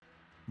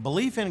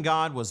Belief in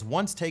God was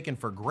once taken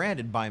for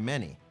granted by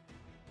many,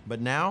 but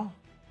now,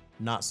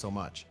 not so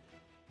much.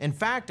 In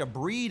fact, a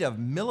breed of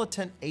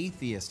militant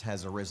atheist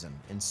has arisen,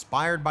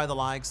 inspired by the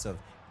likes of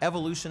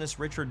evolutionist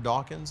Richard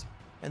Dawkins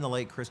and the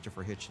late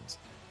Christopher Hitchens.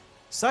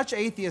 Such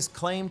atheists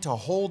claim to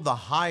hold the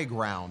high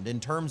ground in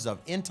terms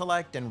of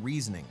intellect and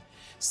reasoning,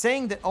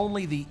 saying that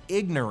only the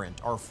ignorant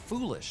or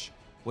foolish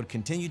would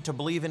continue to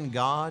believe in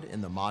God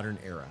in the modern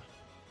era.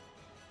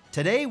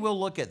 Today, we'll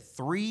look at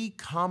three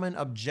common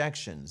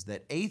objections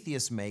that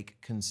atheists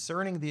make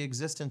concerning the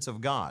existence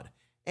of God,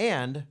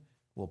 and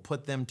we'll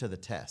put them to the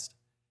test.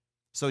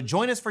 So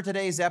join us for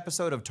today's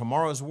episode of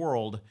Tomorrow's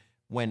World,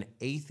 When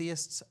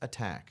Atheists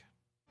Attack.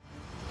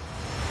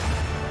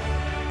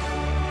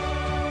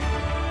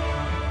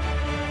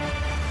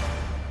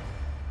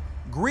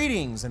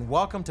 Greetings and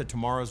welcome to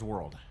Tomorrow's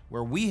World,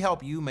 where we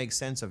help you make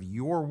sense of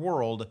your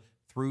world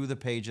through the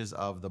pages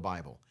of the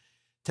Bible.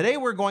 Today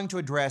we're going to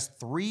address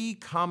three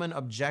common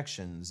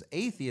objections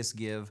atheists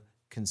give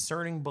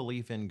concerning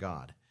belief in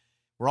God.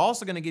 We're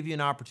also going to give you an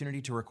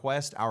opportunity to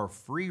request our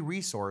free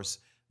resource,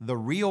 The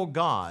Real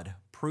God,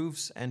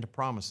 Proofs and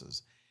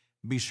Promises.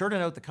 Be sure to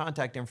note the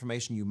contact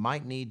information you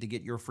might need to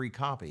get your free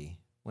copy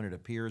when it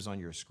appears on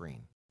your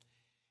screen.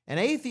 An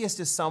atheist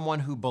is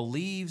someone who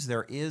believes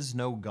there is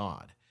no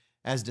God,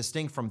 as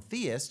distinct from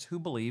theists who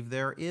believe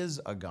there is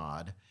a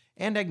God,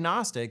 and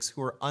agnostics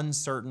who are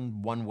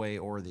uncertain one way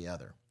or the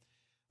other.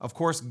 Of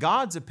course,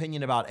 God's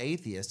opinion about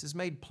atheists is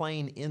made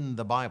plain in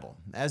the Bible,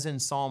 as in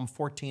Psalm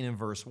 14 and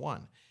verse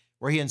 1,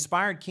 where he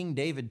inspired King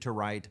David to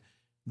write,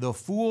 "The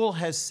fool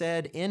has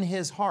said in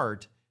his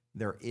heart,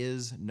 there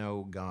is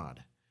no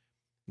God."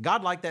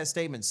 God liked that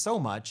statement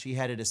so much, he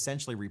had it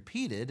essentially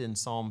repeated in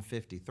Psalm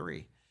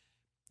 53.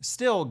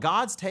 Still,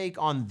 God's take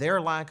on their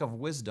lack of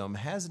wisdom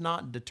has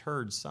not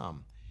deterred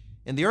some.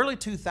 In the early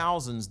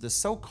 2000s, the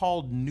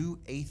so-called New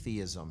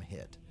Atheism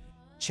hit,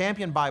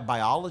 championed by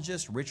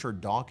biologist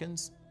Richard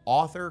Dawkins,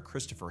 author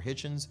Christopher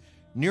Hitchens,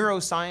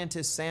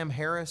 neuroscientist Sam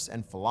Harris,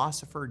 and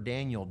philosopher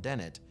Daniel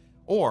Dennett,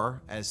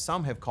 or, as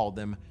some have called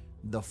them,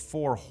 the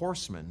Four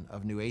Horsemen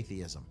of New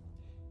Atheism.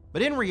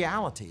 But in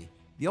reality,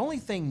 the only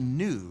thing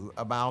new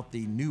about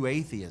the New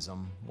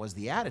Atheism was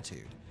the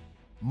attitude.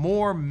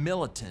 More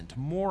militant,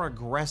 more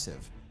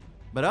aggressive,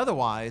 but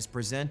otherwise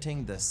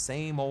presenting the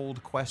same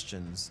old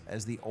questions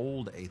as the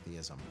old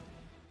atheism.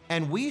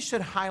 And we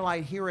should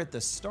highlight here at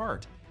the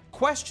start,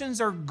 questions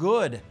are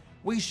good.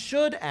 We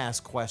should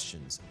ask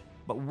questions,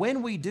 but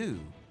when we do,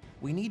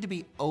 we need to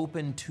be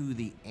open to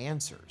the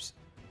answers,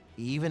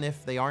 even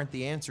if they aren't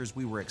the answers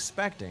we were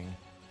expecting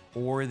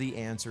or the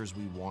answers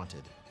we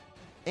wanted.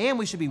 And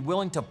we should be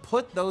willing to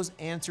put those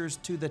answers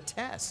to the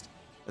test,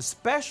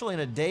 especially in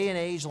a day and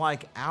age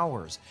like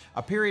ours,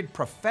 a period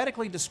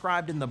prophetically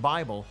described in the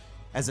Bible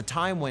as a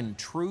time when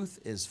truth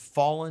is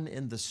fallen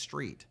in the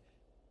street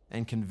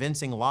and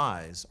convincing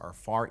lies are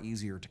far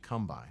easier to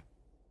come by.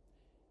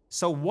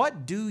 So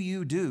what do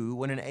you do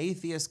when an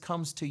atheist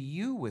comes to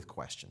you with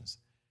questions?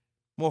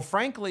 Well,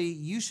 frankly,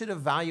 you should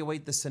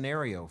evaluate the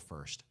scenario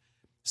first.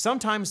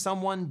 Sometimes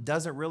someone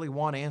doesn't really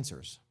want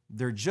answers.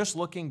 They're just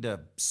looking to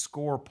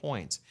score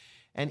points.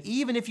 And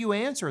even if you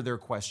answer their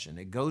question,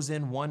 it goes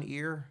in one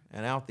ear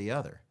and out the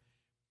other.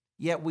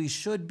 Yet we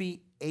should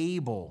be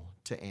able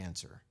to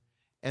answer.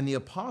 And the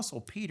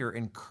Apostle Peter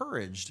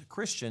encouraged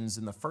Christians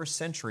in the first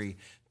century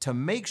to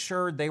make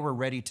sure they were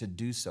ready to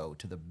do so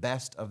to the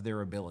best of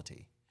their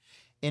ability.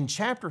 In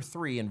chapter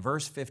 3 and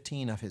verse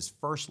 15 of his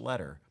first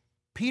letter,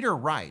 Peter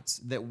writes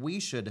that we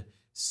should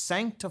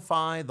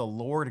sanctify the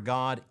Lord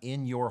God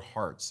in your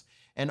hearts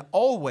and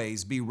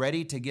always be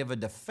ready to give a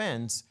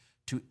defense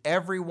to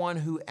everyone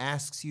who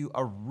asks you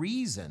a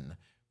reason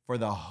for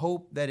the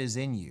hope that is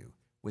in you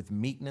with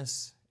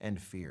meekness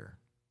and fear.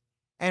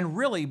 And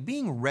really,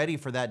 being ready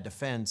for that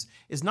defense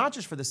is not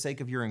just for the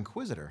sake of your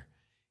inquisitor.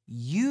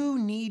 You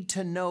need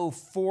to know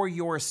for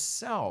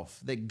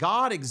yourself that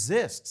God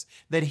exists,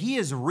 that He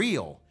is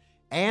real,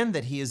 and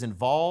that He is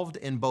involved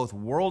in both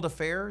world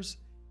affairs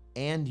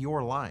and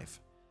your life.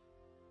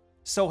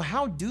 So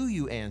how do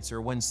you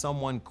answer when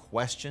someone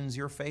questions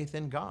your faith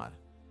in God?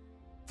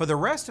 For the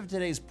rest of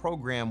today's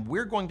program,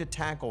 we're going to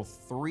tackle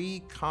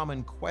three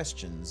common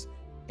questions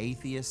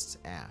atheists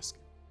ask.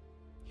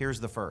 Here's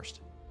the first.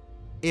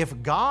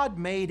 If God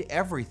made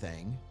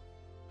everything,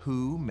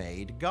 who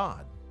made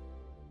God?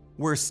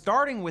 We're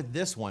starting with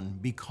this one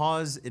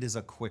because it is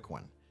a quick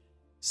one.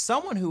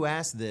 Someone who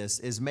asked this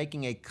is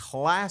making a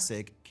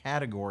classic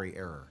category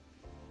error.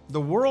 The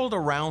world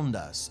around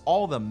us,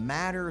 all the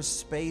matter,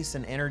 space,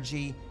 and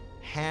energy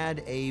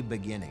had a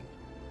beginning.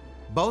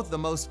 Both the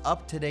most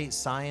up-to-date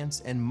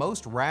science and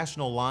most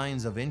rational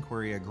lines of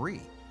inquiry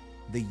agree.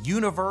 The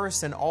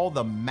universe and all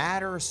the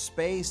matter,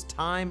 space,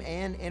 time,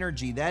 and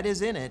energy that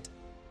is in it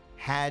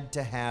had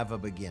to have a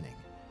beginning.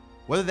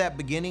 Whether that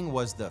beginning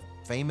was the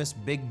famous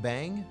Big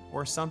Bang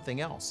or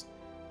something else.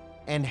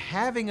 And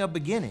having a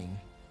beginning,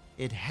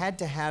 it had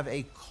to have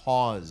a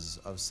cause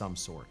of some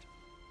sort.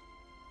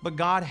 But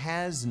God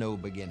has no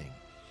beginning.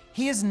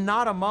 He is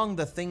not among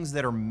the things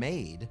that are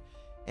made,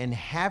 and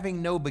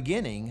having no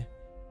beginning,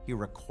 He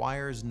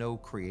requires no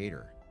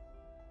creator.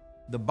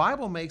 The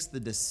Bible makes the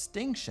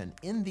distinction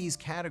in these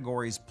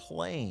categories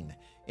plain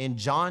in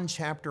John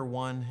chapter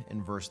 1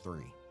 and verse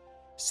 3.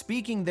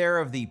 Speaking there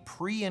of the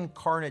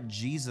pre-incarnate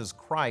Jesus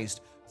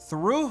Christ,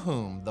 through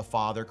whom the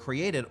Father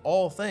created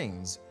all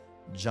things,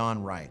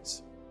 John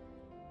writes,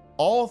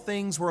 "All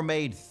things were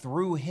made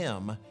through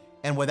him,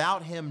 and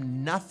without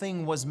him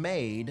nothing was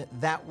made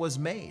that was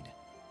made."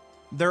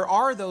 There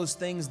are those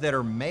things that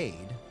are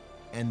made,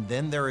 and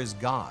then there is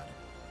God,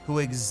 who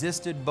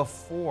existed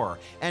before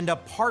and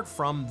apart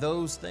from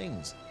those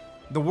things.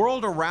 The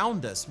world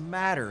around us,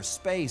 matter,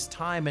 space,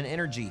 time, and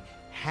energy,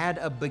 had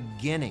a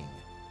beginning,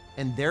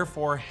 and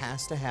therefore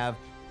has to have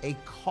a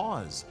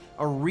cause,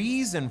 a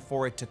reason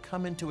for it to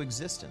come into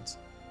existence.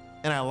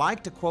 And I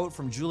like to quote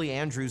from Julie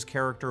Andrews'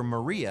 character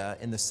Maria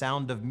in The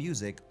Sound of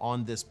Music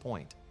on this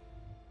point.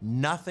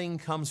 "Nothing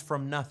comes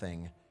from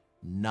nothing,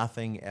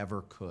 nothing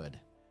ever could."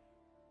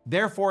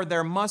 Therefore,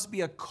 there must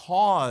be a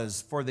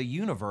cause for the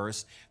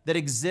universe that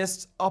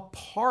exists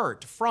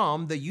apart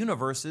from the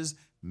universe's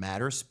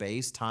matter,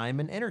 space, time,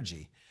 and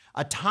energy.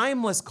 A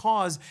timeless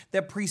cause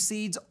that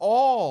precedes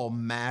all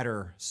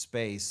matter,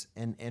 space,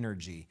 and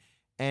energy.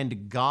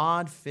 And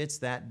God fits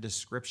that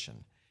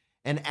description.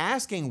 And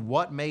asking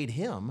what made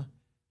him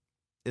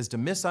is to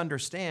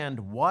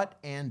misunderstand what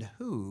and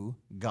who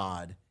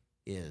God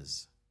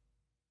is.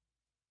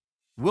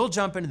 We'll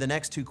jump into the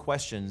next two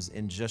questions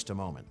in just a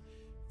moment.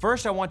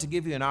 First, I want to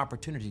give you an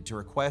opportunity to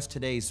request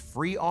today's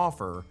free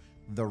offer,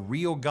 The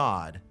Real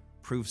God,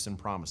 Proofs and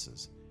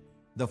Promises.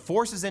 The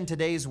forces in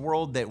today's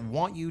world that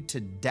want you to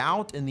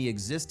doubt in the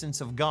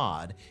existence of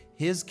God,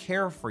 his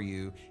care for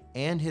you,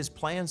 and his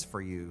plans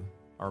for you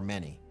are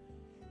many.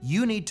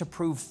 You need to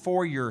prove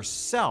for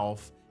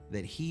yourself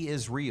that he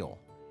is real.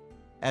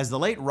 As the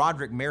late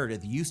Roderick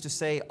Meredith used to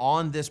say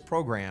on this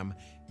program,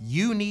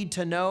 you need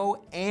to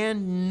know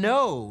and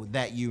know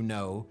that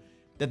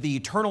the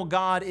eternal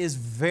God is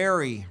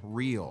very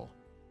real,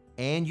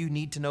 and you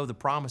need to know the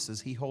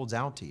promises he holds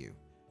out to you.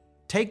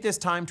 Take this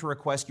time to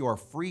request your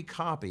free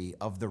copy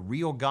of The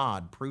Real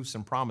God, Proofs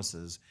and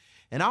Promises,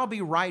 and I'll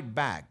be right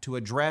back to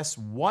address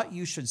what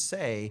you should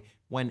say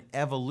when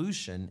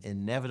evolution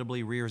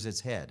inevitably rears its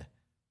head.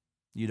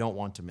 You don't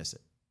want to miss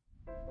it.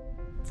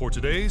 For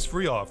today's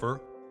free offer,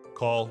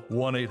 call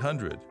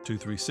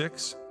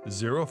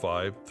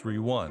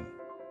 1-800-236-0531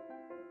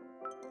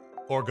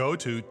 or go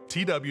to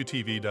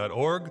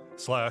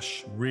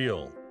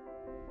twtv.org/real.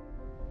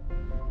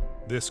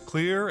 This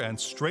clear and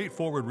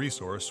straightforward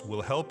resource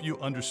will help you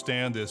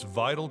understand this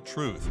vital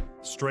truth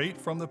straight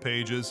from the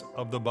pages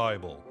of the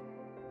Bible.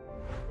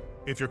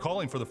 If you're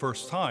calling for the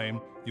first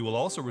time, you will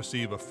also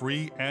receive a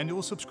free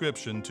annual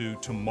subscription to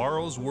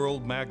Tomorrow's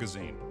World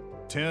magazine.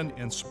 10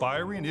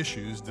 inspiring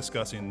issues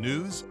discussing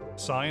news,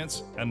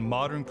 science, and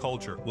modern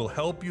culture will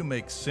help you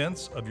make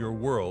sense of your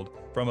world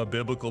from a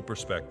biblical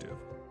perspective.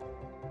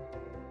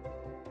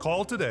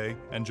 Call today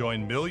and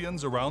join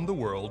millions around the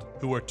world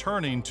who are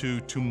turning to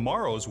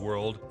Tomorrow's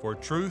World for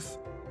truth,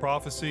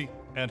 prophecy,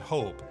 and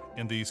hope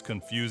in these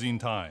confusing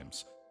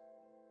times.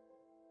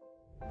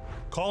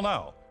 Call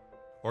now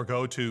or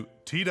go to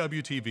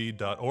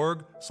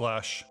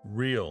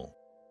twtv.org/real.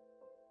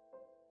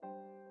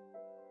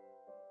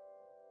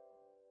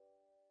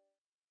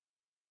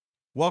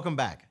 Welcome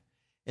back.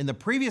 In the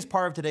previous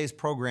part of today's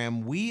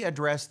program, we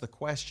addressed the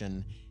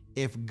question,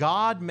 if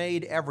God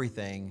made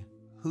everything,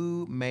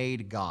 who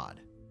made God?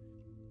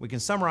 We can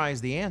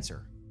summarize the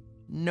answer: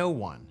 no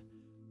one.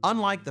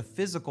 Unlike the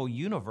physical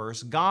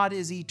universe, God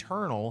is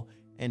eternal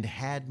and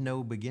had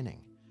no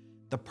beginning.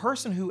 The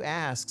person who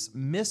asks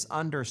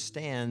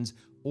misunderstands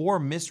or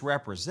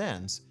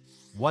misrepresents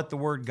what the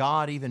word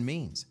God even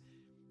means.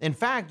 In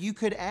fact, you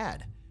could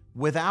add,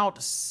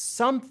 without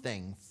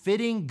something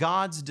fitting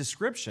God's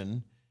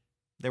description,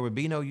 there would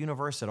be no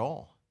universe at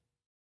all.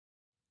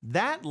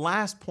 That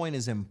last point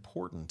is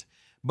important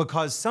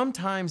because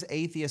sometimes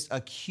atheists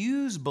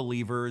accuse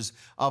believers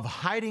of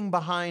hiding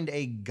behind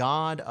a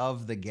God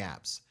of the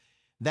gaps.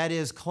 That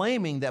is,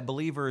 claiming that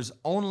believers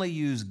only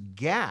use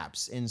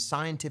gaps in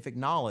scientific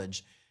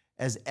knowledge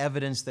as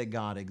evidence that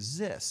God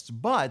exists,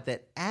 but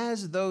that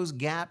as those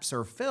gaps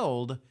are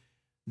filled,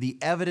 the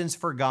evidence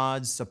for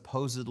God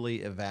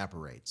supposedly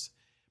evaporates.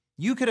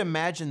 You could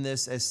imagine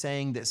this as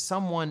saying that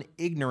someone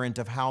ignorant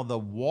of how the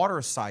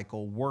water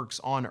cycle works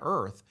on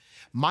Earth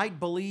might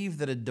believe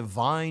that a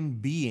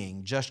divine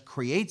being just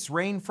creates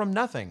rain from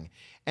nothing,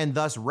 and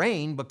thus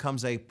rain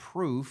becomes a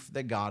proof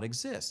that God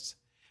exists.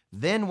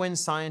 Then when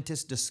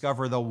scientists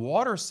discover the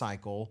water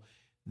cycle,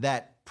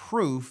 that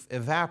proof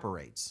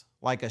evaporates,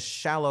 like a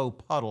shallow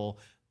puddle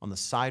on the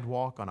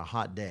sidewalk on a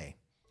hot day.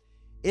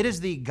 It is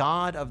the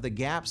God of the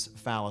gaps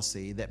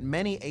fallacy that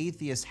many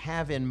atheists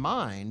have in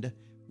mind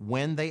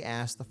when they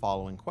ask the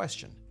following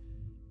question: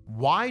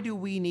 why do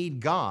we need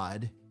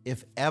God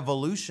if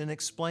evolution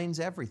explains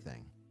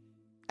everything?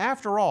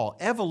 After all,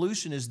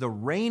 evolution is the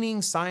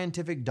reigning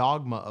scientific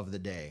dogma of the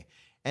day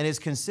and is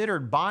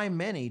considered by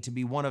many to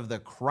be one of the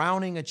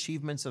crowning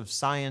achievements of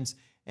science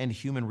and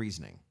human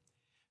reasoning.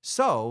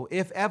 So,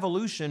 if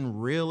evolution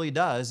really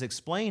does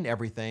explain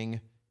everything,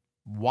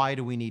 why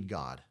do we need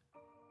God?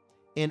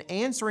 In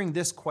answering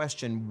this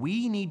question,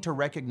 we need to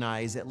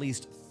recognize at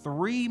least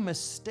three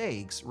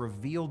mistakes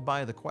revealed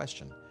by the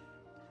question.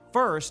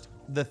 First,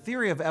 the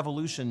theory of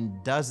evolution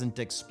doesn't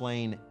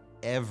explain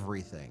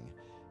everything.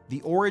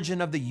 The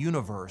origin of the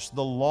universe,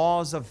 the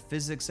laws of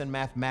physics and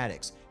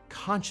mathematics,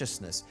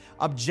 consciousness,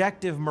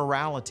 objective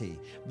morality,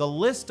 the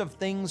list of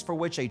things for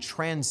which a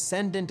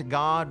transcendent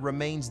God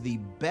remains the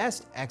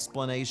best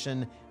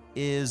explanation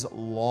is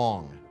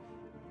long.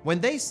 When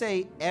they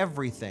say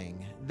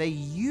everything, they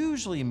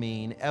usually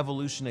mean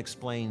evolution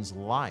explains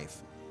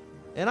life.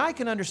 And I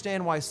can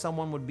understand why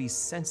someone would be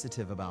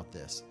sensitive about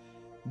this.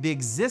 The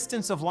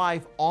existence of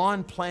life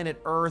on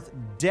planet Earth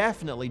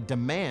definitely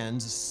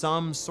demands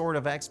some sort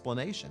of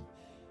explanation.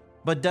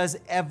 But does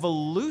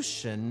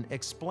evolution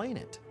explain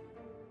it?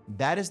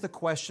 That is the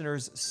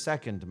questioner's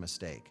second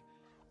mistake.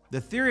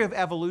 The theory of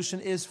evolution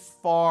is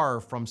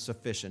far from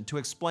sufficient to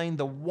explain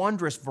the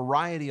wondrous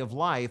variety of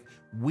life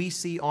we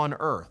see on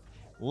Earth,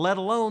 let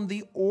alone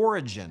the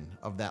origin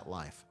of that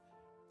life.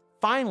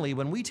 Finally,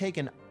 when we take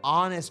an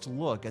honest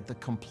look at the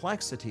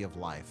complexity of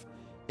life,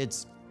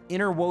 its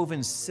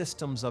interwoven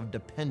systems of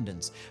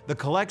dependence, the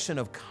collection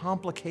of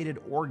complicated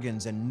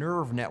organs and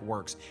nerve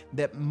networks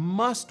that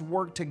must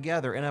work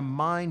together in a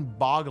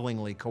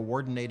mind-bogglingly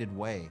coordinated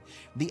way,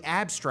 the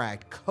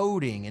abstract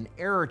coding and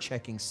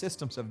error-checking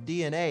systems of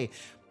DNA,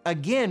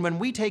 again, when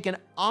we take an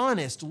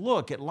honest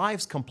look at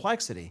life's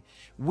complexity,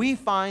 we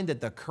find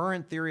that the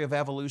current theory of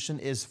evolution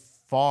is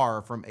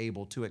far from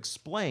able to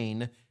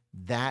explain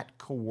that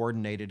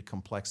coordinated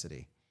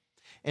complexity.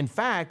 In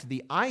fact,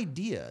 the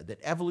idea that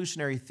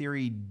evolutionary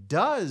theory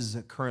does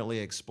currently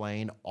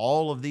explain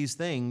all of these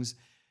things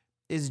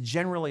is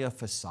generally a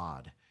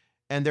facade,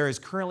 and there is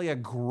currently a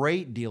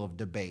great deal of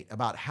debate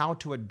about how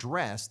to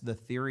address the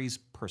theory's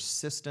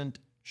persistent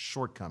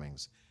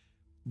shortcomings.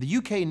 The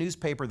UK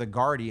newspaper The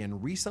Guardian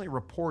recently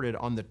reported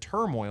on the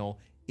turmoil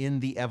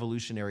in the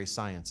evolutionary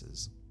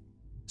sciences.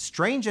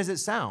 Strange as it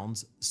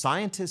sounds,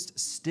 scientists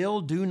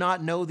still do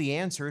not know the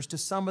answers to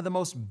some of the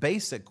most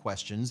basic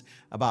questions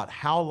about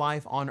how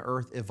life on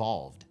Earth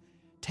evolved.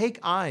 Take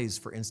eyes,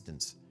 for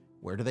instance.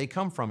 Where do they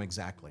come from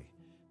exactly?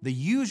 The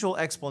usual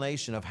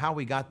explanation of how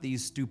we got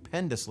these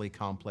stupendously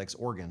complex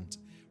organs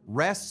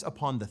rests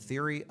upon the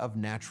theory of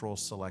natural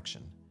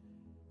selection.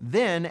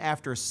 Then,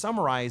 after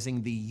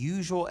summarizing the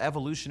usual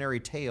evolutionary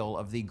tale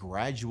of the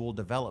gradual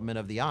development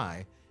of the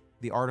eye,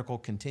 the article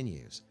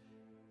continues.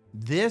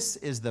 This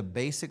is the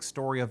basic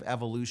story of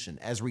evolution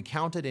as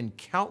recounted in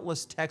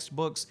countless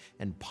textbooks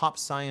and pop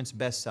science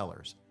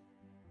bestsellers.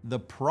 The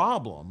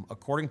problem,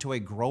 according to a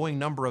growing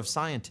number of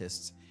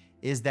scientists,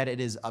 is that it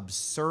is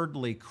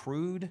absurdly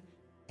crude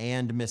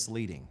and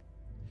misleading.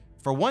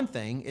 For one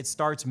thing, it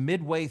starts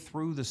midway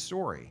through the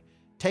story,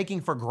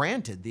 taking for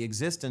granted the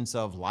existence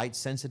of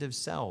light-sensitive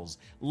cells,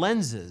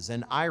 lenses,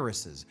 and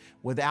irises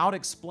without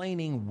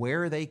explaining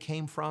where they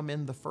came from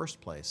in the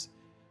first place.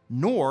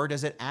 Nor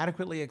does it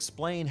adequately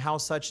explain how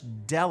such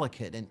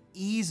delicate and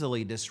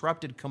easily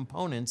disrupted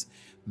components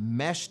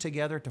mesh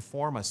together to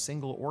form a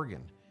single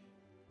organ.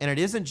 And it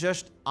isn't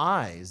just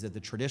eyes that the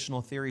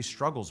traditional theory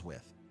struggles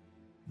with.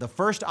 The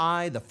first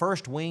eye, the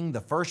first wing, the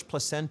first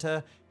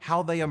placenta,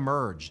 how they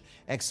emerge.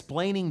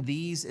 Explaining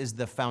these is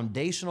the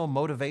foundational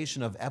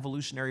motivation of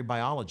evolutionary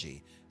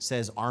biology,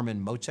 says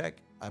Armin Moczek,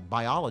 a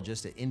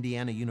biologist at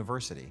Indiana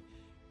University.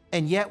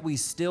 And yet we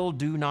still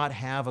do not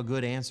have a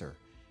good answer.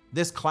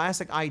 This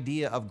classic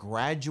idea of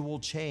gradual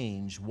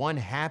change, one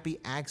happy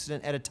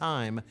accident at a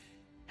time,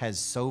 has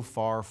so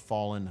far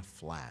fallen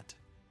flat.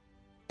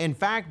 In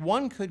fact,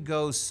 one could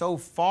go so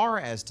far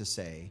as to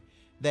say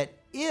that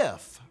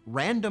if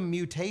random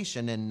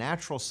mutation and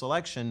natural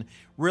selection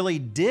really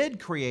did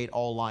create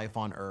all life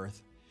on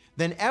Earth,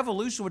 then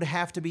evolution would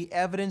have to be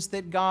evidence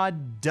that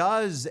God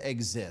does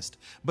exist,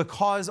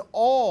 because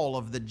all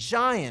of the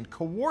giant,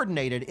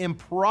 coordinated,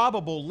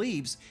 improbable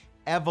leaps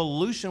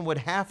evolution would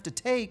have to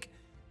take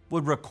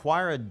would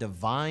require a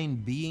divine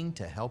being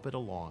to help it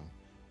along.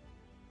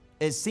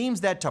 It seems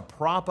that to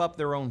prop up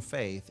their own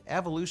faith,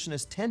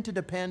 evolutionists tend to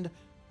depend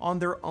on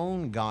their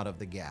own God of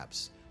the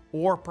gaps,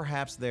 or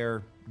perhaps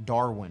their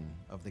Darwin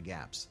of the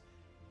gaps.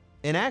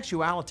 In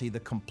actuality,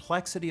 the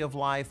complexity of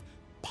life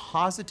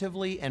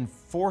positively and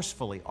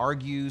forcefully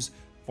argues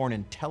for an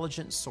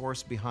intelligent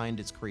source behind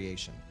its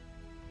creation.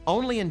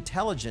 Only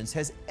intelligence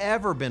has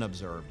ever been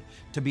observed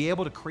to be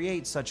able to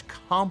create such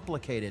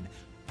complicated,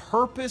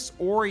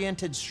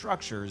 purpose-oriented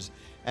structures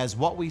as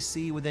what we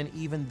see within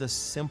even the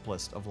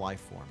simplest of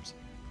life forms.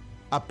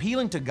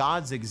 Appealing to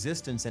God's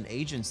existence and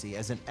agency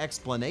as an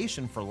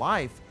explanation for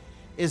life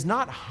is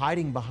not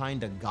hiding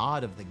behind a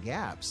God of the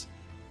gaps.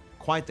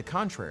 Quite the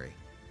contrary.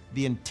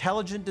 The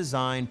intelligent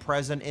design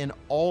present in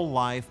all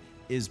life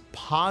is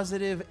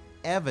positive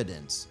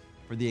evidence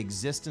for the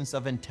existence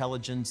of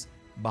intelligence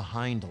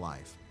behind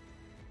life.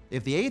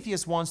 If the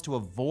atheist wants to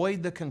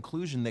avoid the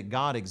conclusion that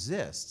God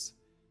exists,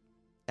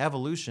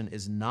 evolution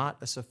is not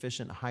a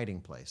sufficient hiding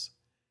place.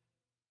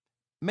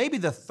 Maybe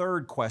the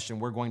third question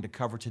we're going to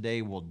cover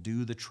today will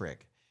do the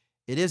trick.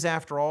 It is,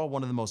 after all,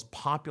 one of the most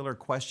popular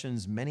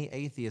questions many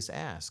atheists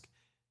ask,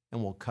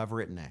 and we'll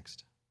cover it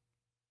next.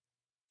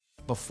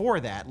 Before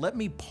that, let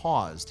me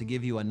pause to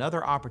give you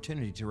another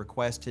opportunity to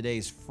request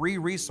today's free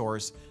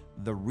resource,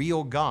 The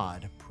Real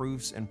God,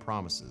 Proofs and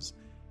Promises.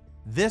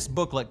 This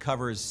booklet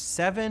covers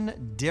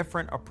 7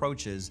 different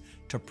approaches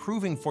to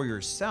proving for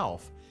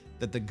yourself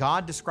that the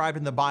God described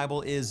in the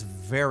Bible is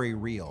very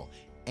real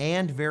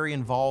and very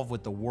involved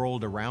with the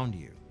world around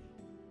you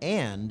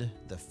and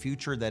the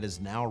future that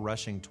is now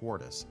rushing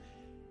toward us.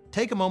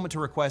 Take a moment to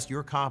request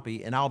your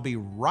copy, and I'll be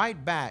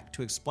right back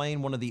to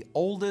explain one of the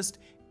oldest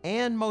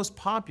and most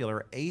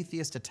popular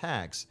atheist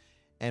attacks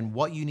and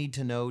what you need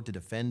to know to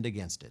defend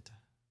against it.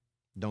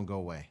 Don't go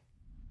away.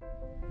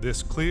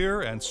 This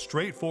clear and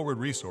straightforward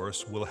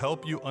resource will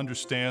help you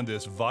understand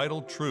this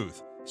vital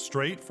truth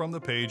straight from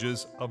the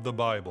pages of the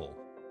Bible.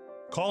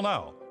 Call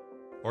now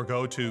or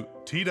go to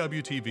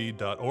twtv.org/real.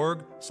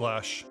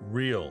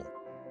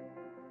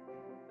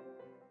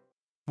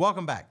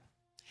 Welcome back.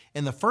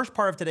 In the first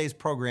part of today's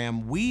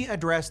program, we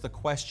address the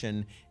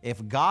question,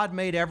 if God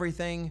made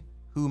everything,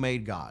 who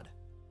made God?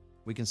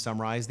 We can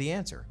summarize the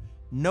answer.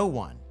 No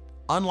one.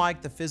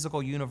 Unlike the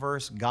physical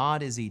universe,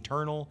 God is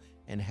eternal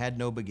and had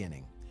no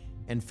beginning.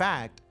 In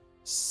fact,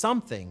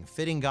 something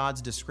fitting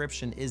God's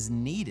description is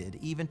needed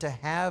even to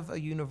have a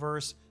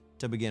universe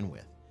to begin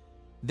with.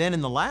 Then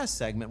in the last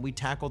segment, we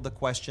tackled the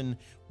question,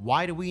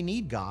 why do we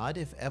need God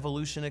if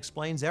evolution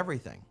explains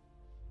everything?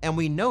 And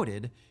we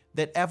noted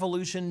that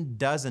evolution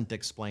doesn't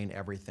explain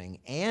everything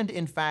and,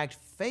 in fact,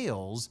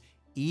 fails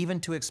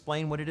even to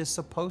explain what it is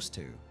supposed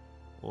to,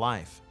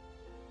 life.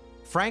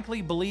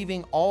 Frankly,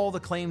 believing all the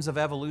claims of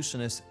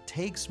evolutionists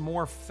takes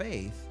more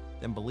faith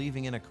than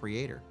believing in a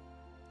creator.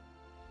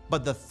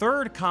 But the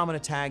third common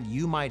attack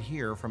you might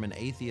hear from an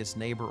atheist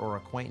neighbor or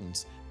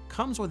acquaintance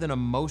comes with an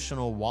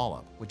emotional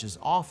wallop, which is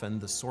often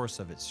the source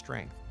of its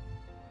strength.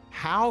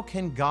 How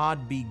can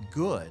God be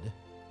good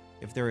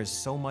if there is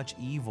so much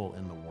evil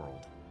in the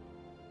world?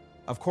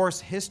 Of course,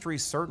 history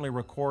certainly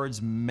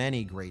records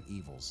many great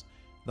evils.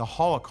 The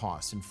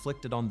Holocaust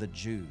inflicted on the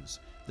Jews,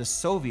 the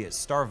Soviet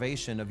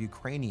starvation of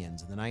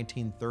Ukrainians in the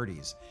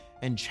 1930s,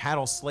 and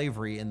chattel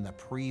slavery in the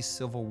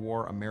pre-Civil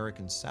War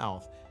American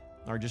South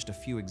are just a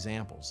few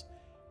examples.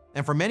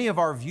 And for many of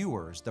our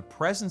viewers, the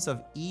presence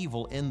of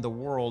evil in the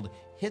world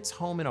hits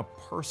home in a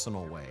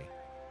personal way.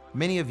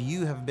 Many of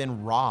you have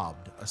been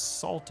robbed,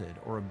 assaulted,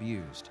 or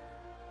abused.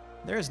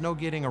 There is no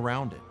getting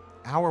around it.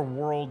 Our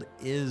world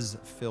is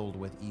filled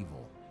with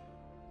evil.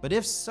 But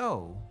if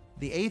so,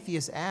 the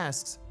atheist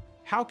asks,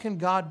 how can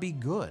God be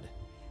good?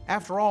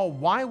 After all,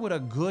 why would a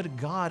good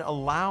God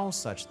allow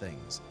such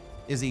things?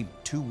 Is he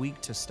too weak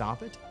to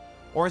stop it?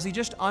 Or is he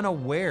just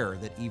unaware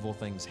that evil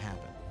things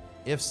happen?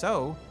 If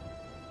so,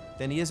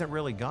 then he isn't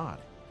really God.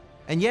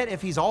 And yet,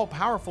 if he's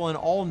all-powerful and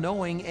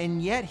all-knowing,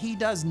 and yet he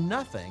does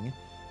nothing,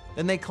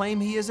 then they claim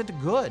he isn't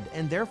good,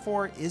 and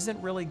therefore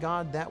isn't really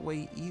God that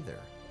way either.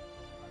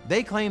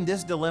 They claim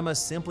this dilemma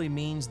simply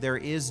means there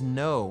is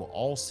no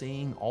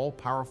all-seeing,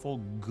 all-powerful,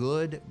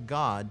 good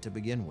God to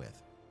begin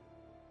with.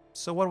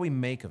 So what do we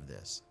make of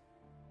this?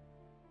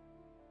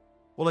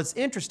 Well, it's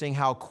interesting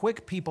how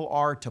quick people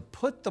are to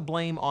put the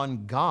blame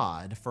on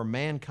God for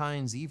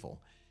mankind's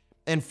evil.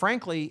 And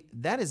frankly,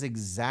 that is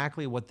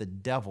exactly what the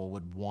devil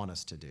would want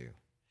us to do.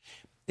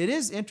 It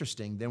is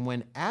interesting that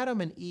when Adam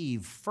and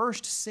Eve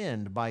first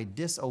sinned by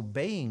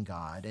disobeying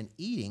God and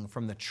eating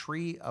from the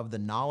tree of the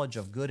knowledge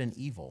of good and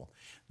evil,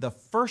 the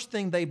first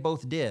thing they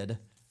both did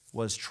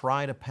was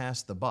try to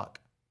pass the buck.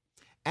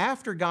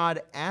 After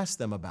God asked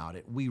them about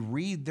it, we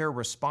read their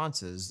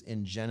responses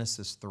in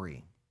Genesis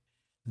 3.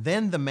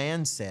 Then the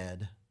man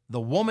said, "The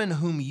woman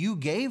whom you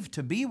gave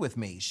to be with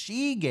me,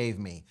 she gave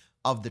me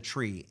of the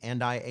tree,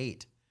 and I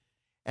ate."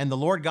 And the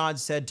Lord God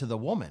said to the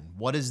woman,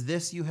 "What is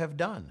this you have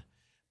done?"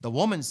 The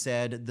woman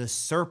said, "The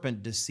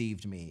serpent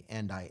deceived me,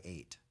 and I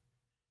ate."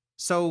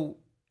 So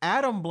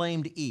Adam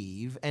blamed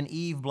Eve, and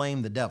Eve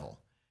blamed the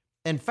devil.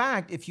 In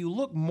fact, if you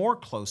look more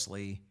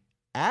closely,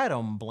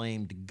 Adam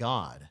blamed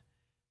God.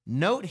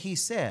 Note he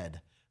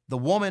said, "The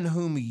woman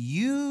whom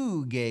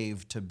you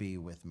gave to be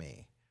with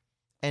me."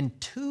 And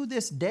to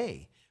this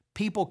day,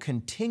 people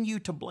continue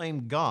to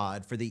blame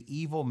God for the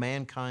evil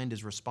mankind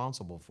is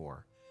responsible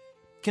for.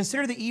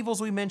 Consider the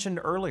evils we mentioned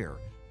earlier,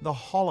 the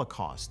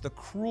Holocaust, the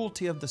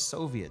cruelty of the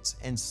Soviets,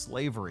 and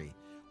slavery,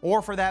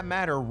 or for that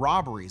matter,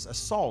 robberies,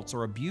 assaults,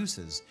 or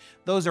abuses.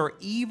 Those are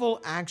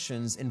evil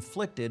actions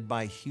inflicted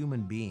by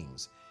human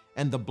beings,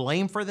 and the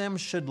blame for them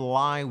should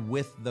lie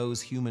with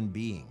those human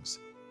beings.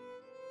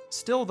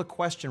 Still, the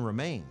question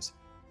remains,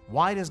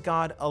 why does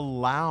God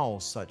allow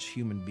such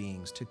human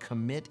beings to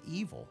commit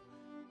evil?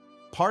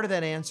 Part of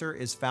that answer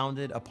is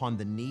founded upon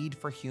the need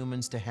for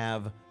humans to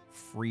have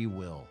free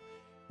will,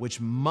 which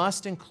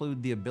must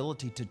include the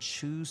ability to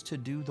choose to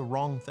do the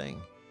wrong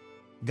thing.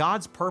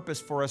 God's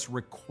purpose for us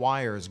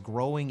requires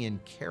growing in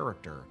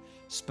character,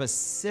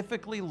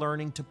 specifically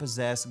learning to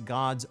possess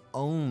God's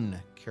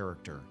own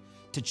character,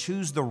 to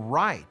choose the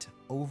right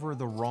over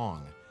the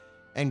wrong.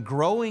 And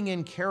growing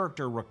in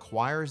character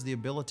requires the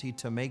ability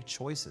to make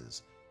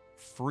choices,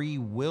 free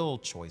will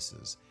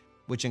choices,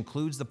 which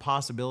includes the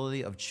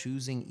possibility of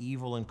choosing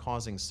evil and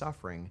causing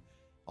suffering,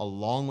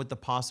 along with the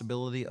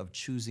possibility of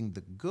choosing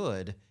the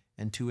good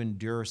and to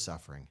endure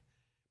suffering.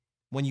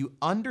 When you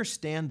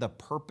understand the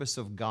purpose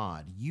of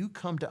God, you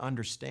come to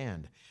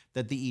understand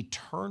that the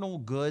eternal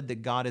good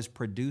that God is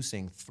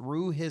producing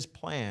through His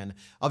plan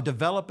of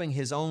developing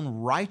His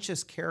own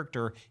righteous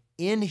character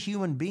in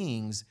human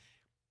beings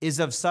is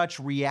of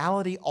such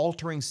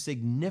reality-altering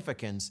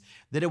significance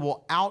that it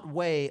will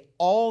outweigh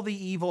all the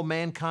evil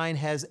mankind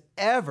has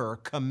ever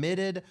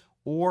committed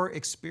or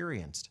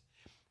experienced.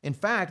 In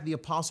fact, the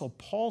Apostle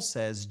Paul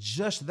says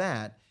just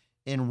that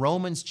in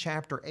Romans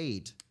chapter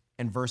 8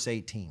 and verse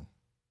 18.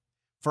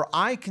 For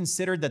I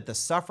consider that the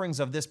sufferings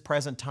of this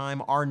present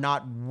time are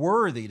not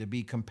worthy to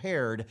be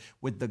compared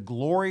with the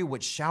glory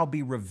which shall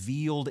be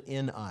revealed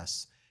in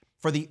us.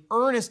 For the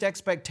earnest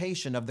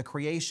expectation of the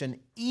creation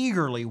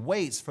eagerly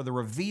waits for the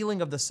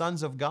revealing of the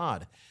sons of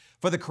God.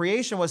 For the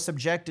creation was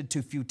subjected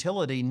to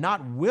futility,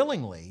 not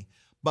willingly,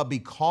 but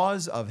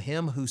because of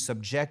Him who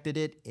subjected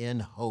it in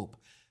hope.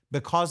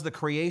 Because the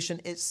creation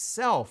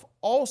itself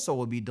also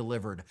will be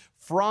delivered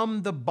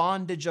from the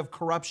bondage of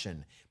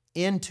corruption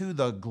into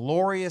the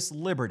glorious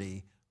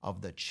liberty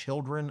of the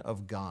children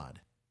of God.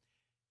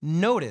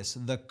 Notice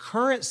the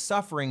current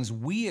sufferings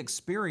we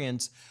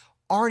experience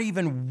aren't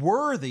even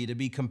worthy to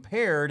be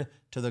compared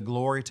to the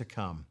glory to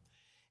come.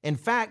 In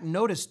fact,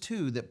 notice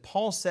too that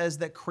Paul says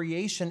that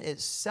creation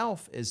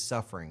itself is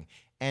suffering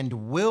and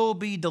will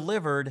be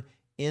delivered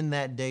in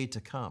that day to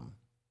come.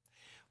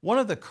 One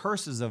of the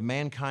curses of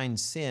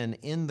mankind's sin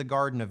in the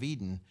Garden of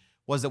Eden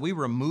was that we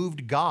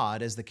removed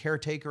God as the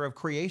caretaker of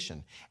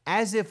creation,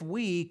 as if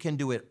we can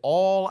do it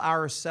all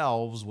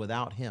ourselves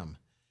without Him.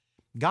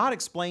 God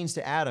explains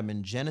to Adam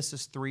in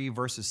Genesis 3,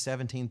 verses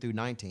 17 through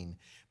 19,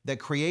 that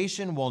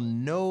creation will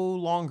no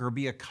longer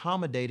be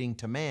accommodating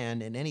to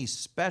man in any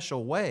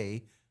special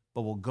way,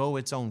 but will go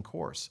its own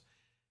course.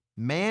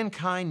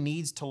 Mankind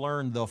needs to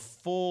learn the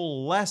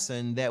full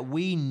lesson that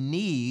we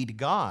need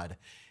God,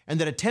 and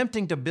that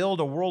attempting to build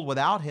a world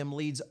without Him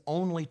leads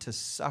only to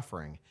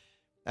suffering,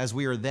 as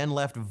we are then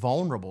left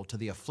vulnerable to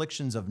the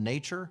afflictions of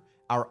nature,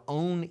 our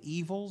own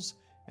evils,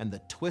 and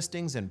the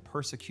twistings and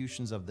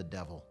persecutions of the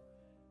devil.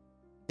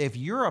 If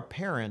you're a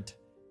parent,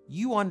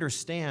 you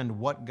understand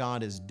what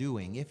God is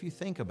doing if you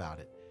think about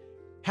it.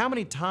 How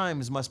many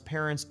times must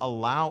parents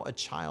allow a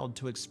child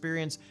to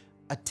experience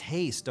a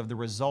taste of the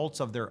results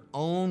of their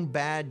own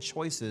bad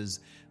choices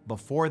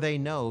before they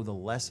know the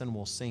lesson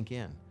will sink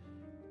in?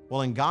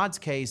 Well, in God's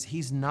case,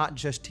 He's not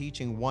just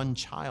teaching one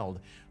child,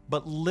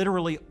 but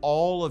literally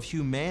all of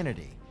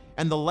humanity.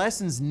 And the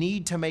lessons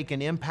need to make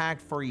an impact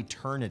for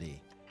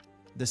eternity.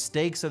 The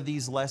stakes of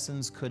these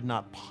lessons could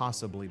not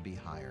possibly be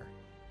higher.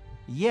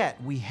 Yet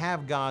we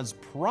have God's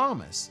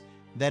promise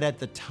that at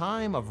the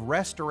time of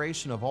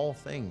restoration of all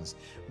things,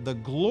 the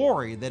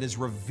glory that is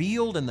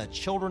revealed in the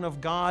children of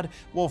God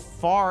will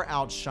far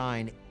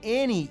outshine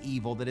any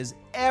evil that has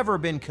ever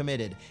been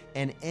committed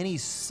and any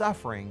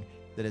suffering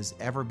that has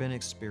ever been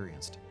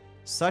experienced,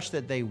 such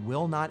that they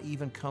will not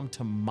even come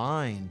to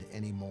mind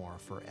anymore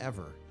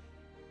forever.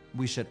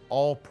 We should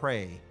all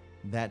pray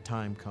that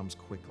time comes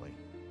quickly.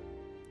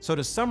 So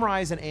to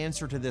summarize an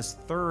answer to this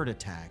third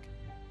attack,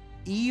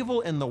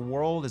 evil in the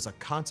world is a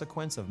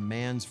consequence of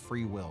man's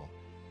free will.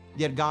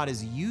 Yet God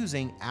is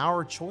using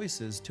our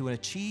choices to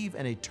achieve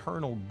an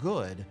eternal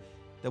good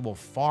that will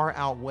far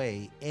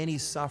outweigh any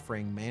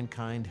suffering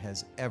mankind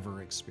has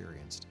ever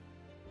experienced.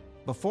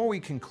 Before we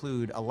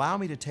conclude, allow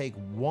me to take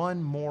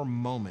one more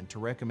moment to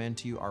recommend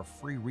to you our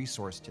free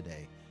resource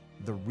today,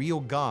 The Real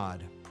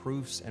God,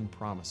 Proofs and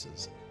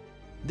Promises.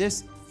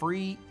 This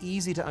free,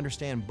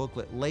 easy-to-understand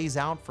booklet lays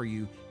out for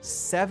you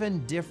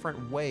 7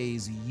 different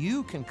ways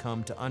you can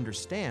come to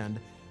understand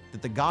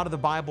that the God of the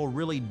Bible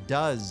really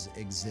does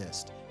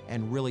exist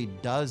and really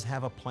does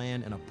have a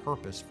plan and a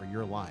purpose for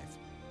your life.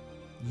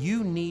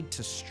 You need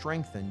to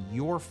strengthen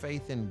your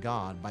faith in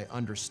God by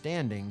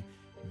understanding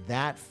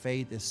that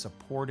faith is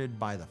supported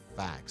by the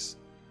facts.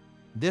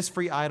 This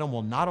free item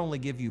will not only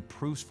give you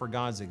proofs for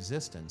God's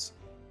existence,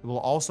 it will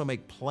also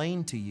make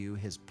plain to you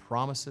His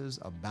promises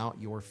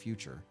about your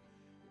future.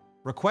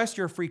 Request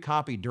your free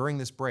copy during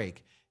this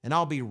break, and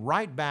I'll be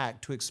right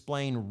back to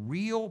explain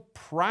real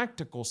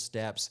practical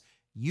steps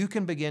you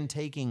can begin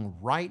taking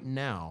right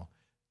now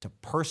to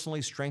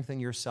personally strengthen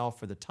yourself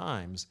for the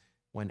times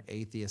when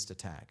atheists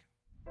attack.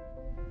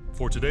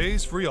 For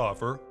today's free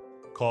offer,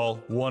 call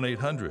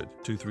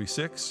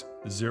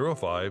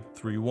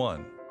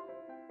 1-800-236-0531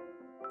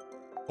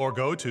 or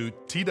go to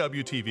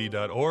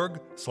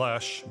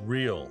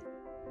twtv.org/real.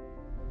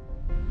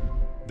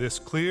 This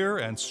clear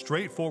and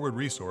straightforward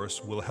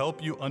resource will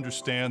help you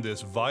understand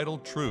this vital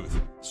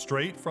truth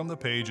straight from the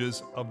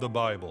pages of the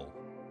Bible.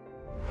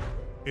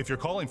 If you're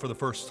calling for the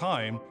first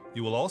time,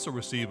 you will also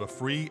receive a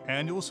free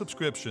annual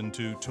subscription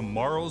to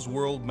Tomorrow's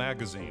World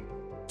magazine.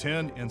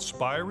 10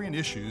 inspiring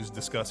issues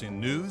discussing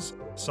news,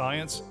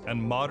 science,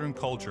 and modern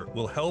culture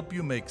will help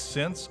you make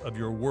sense of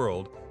your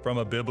world from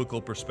a biblical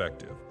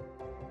perspective.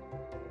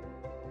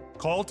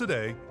 Call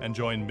today and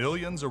join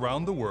millions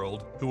around the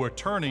world who are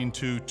turning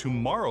to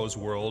tomorrow's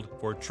world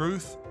for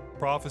truth,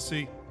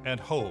 prophecy, and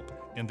hope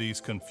in these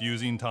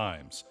confusing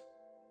times.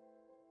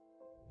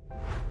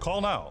 Call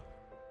now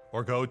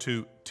or go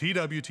to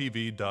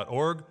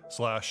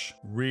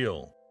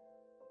twtv.org/real.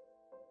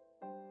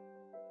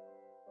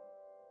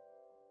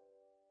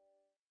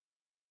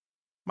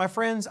 My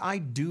friends, I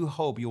do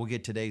hope you will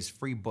get today's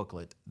free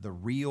booklet, The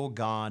Real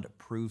God,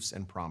 Proofs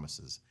and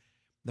Promises.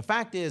 The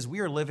fact is, we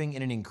are living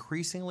in an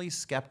increasingly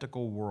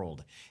skeptical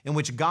world in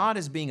which God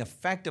is being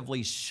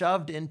effectively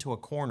shoved into a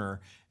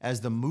corner as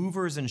the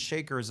movers and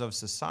shakers of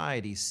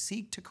society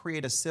seek to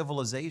create a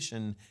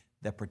civilization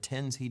that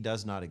pretends he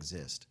does not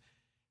exist.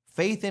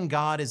 Faith in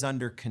God is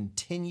under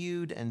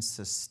continued and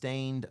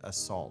sustained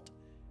assault.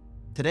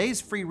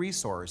 Today's free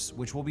resource,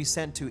 which will be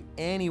sent to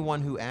anyone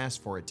who asks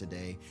for it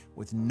today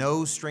with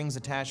no strings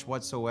attached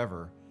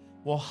whatsoever,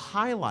 will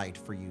highlight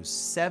for you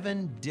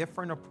 7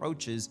 different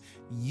approaches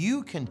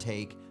you can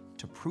take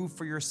to prove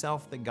for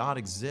yourself that God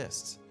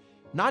exists.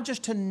 Not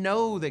just to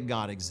know that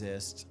God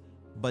exists,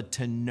 but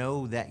to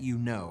know that you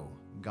know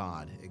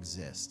God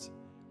exists.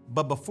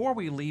 But before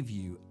we leave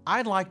you,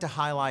 I'd like to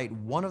highlight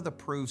one of the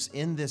proofs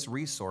in this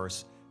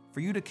resource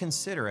for you to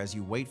consider as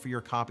you wait for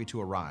your copy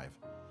to arrive.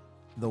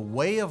 The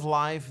way of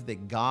life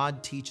that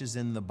God teaches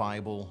in the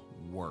Bible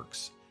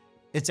works.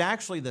 It's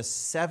actually the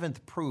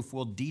 7th proof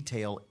we'll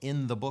detail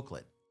in the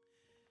booklet.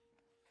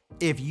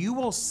 If you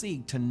will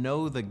seek to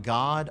know the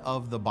God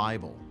of the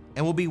Bible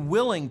and will be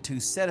willing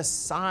to set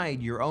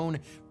aside your own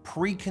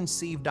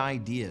preconceived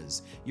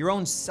ideas, your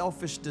own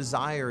selfish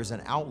desires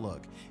and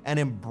outlook, and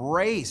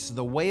embrace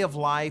the way of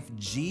life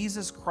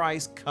Jesus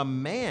Christ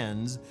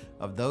commands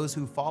of those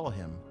who follow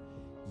him,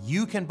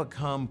 you can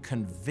become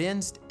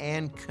convinced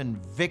and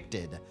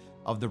convicted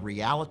of the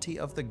reality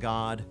of the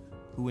God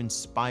who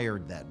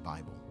inspired that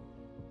Bible.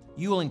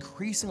 You will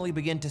increasingly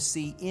begin to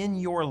see in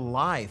your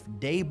life,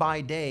 day by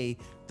day,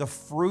 the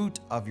fruit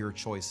of your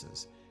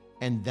choices.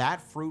 And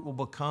that fruit will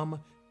become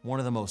one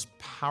of the most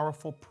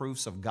powerful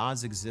proofs of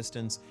God's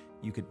existence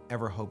you could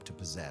ever hope to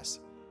possess.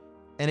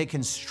 And it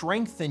can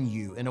strengthen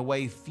you in a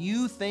way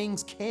few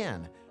things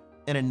can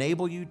and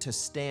enable you to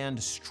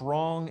stand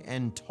strong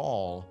and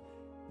tall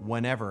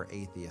whenever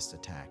atheists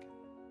attack.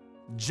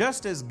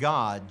 Just as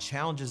God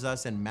challenges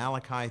us in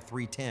Malachi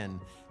 3:10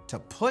 to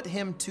put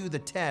him to the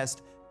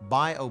test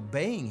by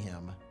obeying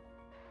him,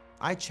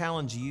 I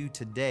challenge you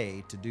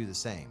today to do the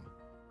same.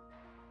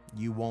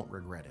 You won't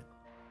regret it.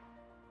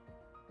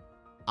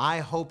 I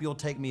hope you'll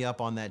take me up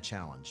on that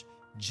challenge,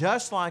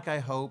 just like I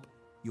hope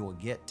you will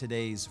get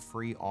today's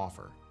free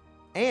offer.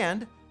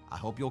 And I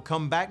hope you'll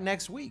come back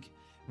next week.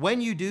 When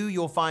you do,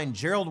 you'll find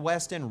Gerald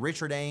Weston,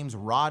 Richard Ames,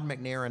 Rod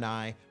McNair, and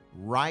I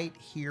right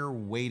here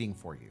waiting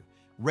for you,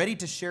 ready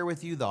to share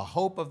with you the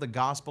hope of the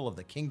gospel of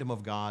the kingdom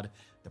of God,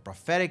 the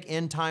prophetic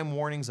end-time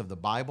warnings of the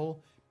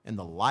Bible, and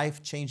the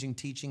life-changing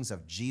teachings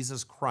of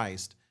Jesus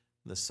Christ,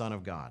 the Son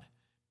of God.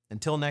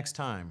 Until next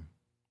time,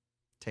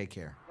 take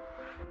care.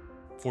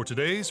 For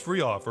today's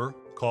free offer,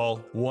 call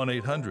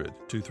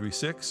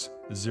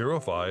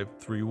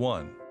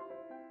 1-800-236-0531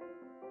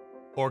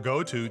 or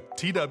go to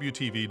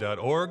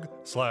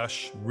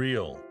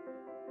twtv.org/real.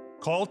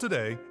 Call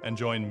today and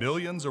join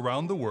millions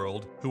around the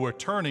world who are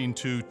turning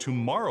to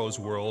tomorrow's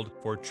world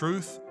for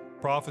truth,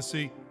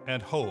 prophecy,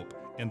 and hope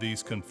in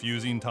these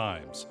confusing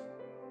times.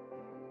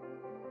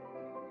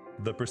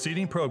 The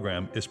preceding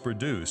program is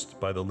produced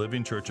by the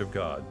Living Church of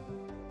God.